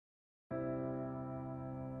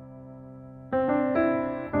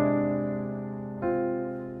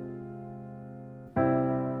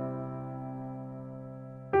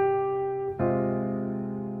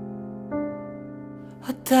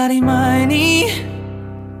たり前に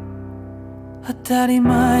当たり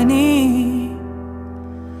前に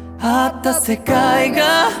あった世界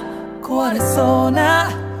が壊れそうな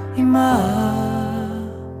今、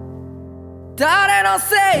誰の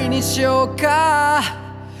せいにしようか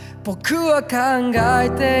僕は考え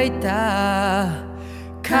ていた。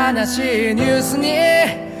悲しいニュースに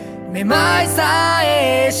めまいさ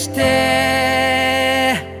えして、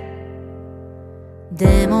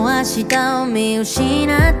でも明日を見失っ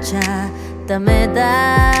ちゃダメ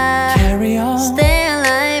だ。 Carry on Stay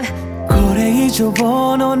alive。 これ以上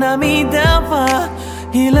の涙は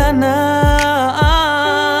いら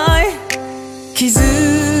ない。気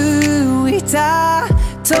づいた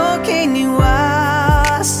時に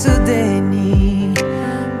はすでに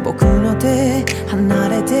僕の手離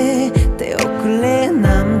れて手遅れ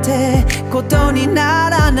なんてことにな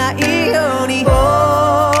らないように、僕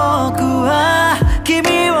は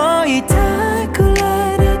君を痛いく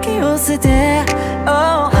らい抱き寄せて、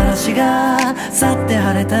嵐が去って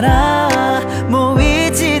晴れたらもう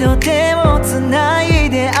一度手をつない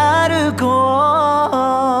で歩こ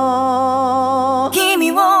う。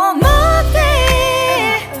君を待って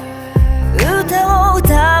歌を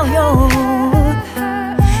歌うよ、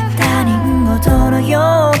他人事の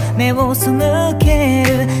よう目を背け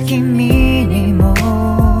る君にも、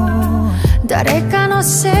誰かの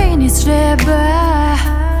せいにすれば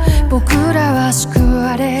僕らは救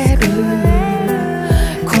われる。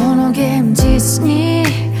この現実に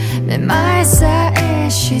めまいさえ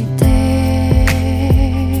して、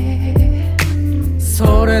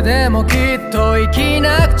それでもきっと生き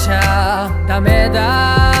なくちゃダメ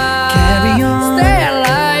だ。 Carry on Stay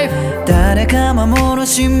alive。 誰か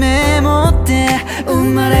幻目持って生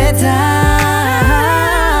まれた。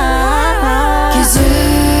気づ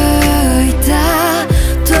いた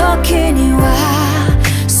時には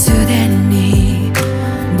すでに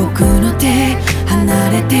僕の手離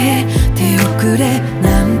れて手遅れ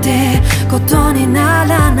なんてことにな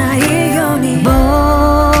らないように、僕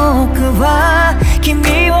は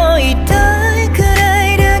君を痛いく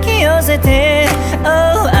らい抱き寄せて、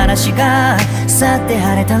嵐が去って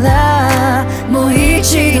晴れたらもう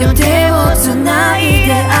一度手をつない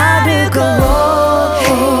で歩こう。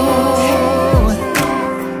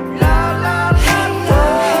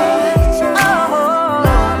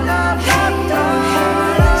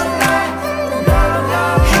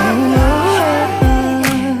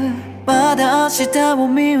まだ明日を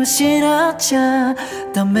見失っちゃ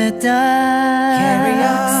ダメだ。 Carry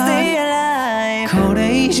on Stay alive。 こ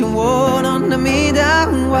れ以上の涙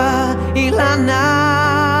はいら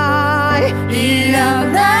ない、いらな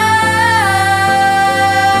い。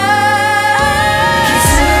気づ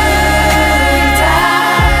いた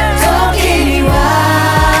時には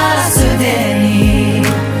すでに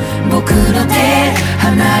僕の手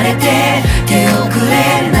離れて手遅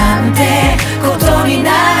れなんてことに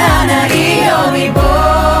ならないように、僕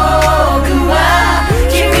は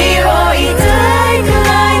君を痛いく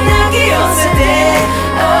らい抱き寄せて、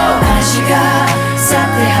嵐が去って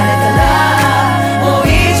晴れたらもう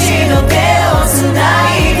一度手をつな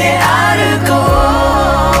いで歩こう。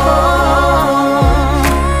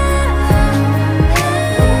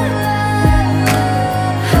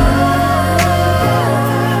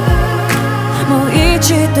もう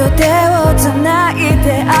一度手をつない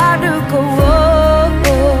で歩こう。